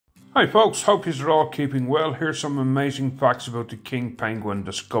Hi folks, hope you're all keeping well. Here's some amazing facts about the king penguin,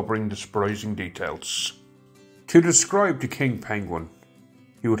 discovering the surprising details. To describe the king penguin,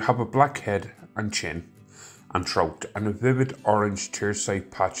 he would have a black head and chin and throat and a vivid orange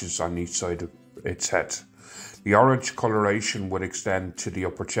tear-shaped patches on each side of its head. The orange coloration would extend to the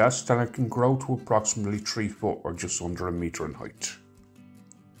upper chest and it can grow to approximately 3 foot or just under a metre in height.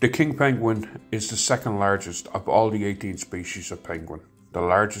 The king penguin is the second largest of all the 18 species of penguin. The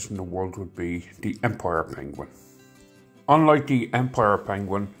largest in the world would be the emperor penguin. Unlike the emperor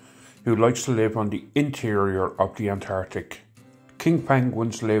penguin, who likes to live on the interior of the Antarctic, king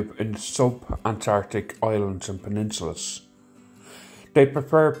penguins live in sub-Antarctic islands and peninsulas. They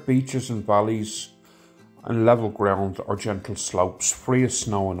prefer beaches and valleys and level ground or gentle slopes free of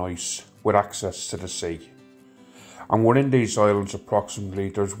snow and ice with access to the sea. And within these islands approximately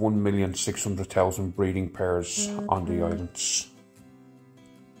there's 1,600,000 breeding pairs on the islands.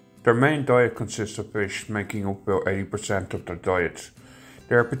 Their main diet consists of fish, making up about 80% of their diet.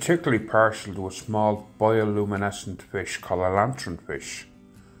 They are particularly partial to a small bioluminescent fish called a lanternfish.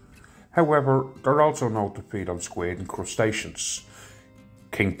 However, they're also known to feed on squid and crustaceans.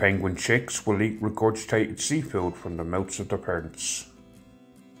 King penguin chicks will eat regurgitated seafood from the mouths of their parents.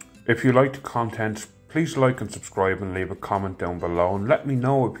 If you like the content, please like and subscribe and leave a comment down below and let me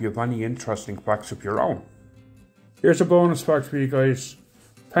know if you have any interesting facts of your own. Here's a bonus fact for you guys.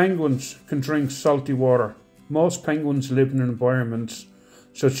 Penguins can drink salty water. Most penguins live in environments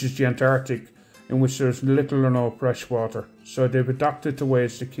such as the Antarctic in which there is little or no fresh water, so they've adapted to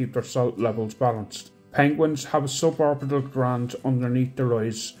ways to keep their salt levels balanced. Penguins have a suborbital gland underneath their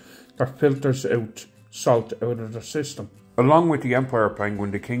eyes that filters out salt out of their system. Along with the emperor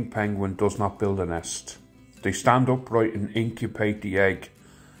penguin, the king penguin does not build a nest. They stand upright and incubate the egg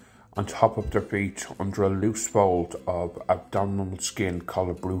on top of their feet under a loose fold of abdominal skin called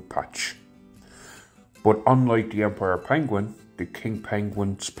a brood patch. But unlike the emperor penguin, the king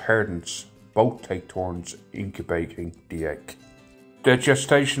penguin's parents both take turns incubating the egg. The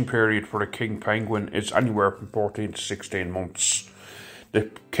gestation period for the king penguin is anywhere from 14 to 16 months. The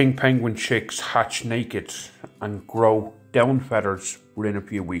king penguin chicks hatch naked and grow down feathers within a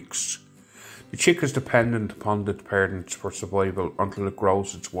few weeks. The chick is dependent upon the parents for survival until it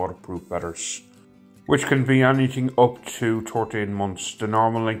grows its waterproof feathers, which can be anything up to 13 months. The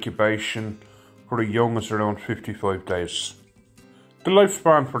normal incubation for the young is around 55 days. The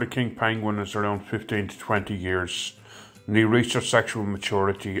lifespan for the king penguin is around 15 to 20 years, and they reach their sexual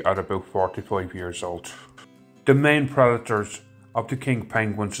maturity at about 45 years old. The main predators of the king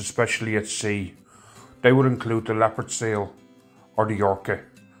penguins, especially at sea, they would include the leopard seal or the orca,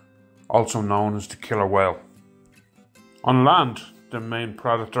 also known as the killer whale. On land, the main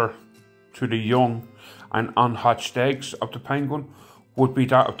predator to the young and unhatched eggs of the penguin would be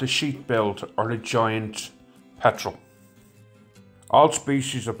that of the sheet-billed or the giant petrel. All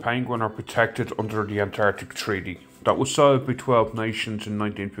species of penguin are protected under the Antarctic Treaty that was signed by 12 nations in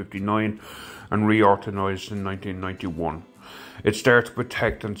 1959 and reorganized in 1991. It's there to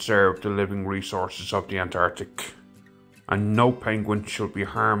protect and serve the living resources of the Antarctic, and no penguin shall be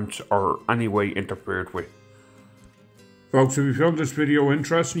harmed or any way interfered with. Folks, if you found this video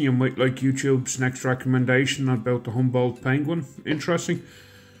interesting, you might like YouTube's next recommendation about the Humboldt penguin interesting.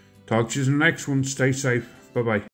 Talk to you in the next one. Stay safe. Bye bye.